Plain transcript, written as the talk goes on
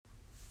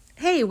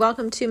Hey,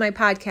 welcome to my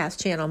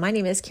podcast channel. My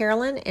name is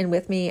Carolyn, and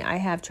with me I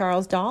have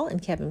Charles Dahl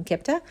and Kevin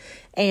Kipta.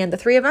 And the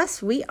three of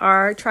us, we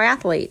are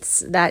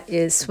triathletes. That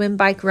is swim,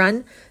 bike,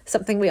 run,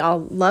 something we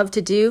all love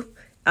to do.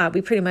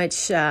 We pretty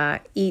much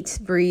eat,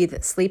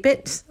 breathe, sleep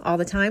it all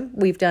the time.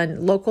 We've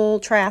done local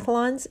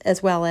triathlons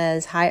as well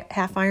as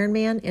half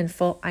Ironman and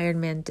full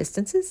Ironman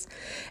distances.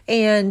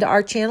 And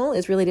our channel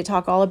is really to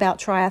talk all about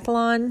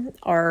triathlon,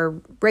 our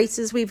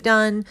races we've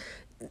done,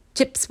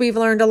 tips we've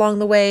learned along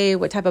the way,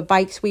 what type of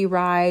bikes we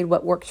ride,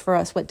 what works for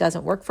us, what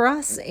doesn't work for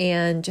us,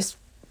 and just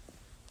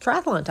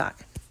triathlon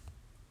talk.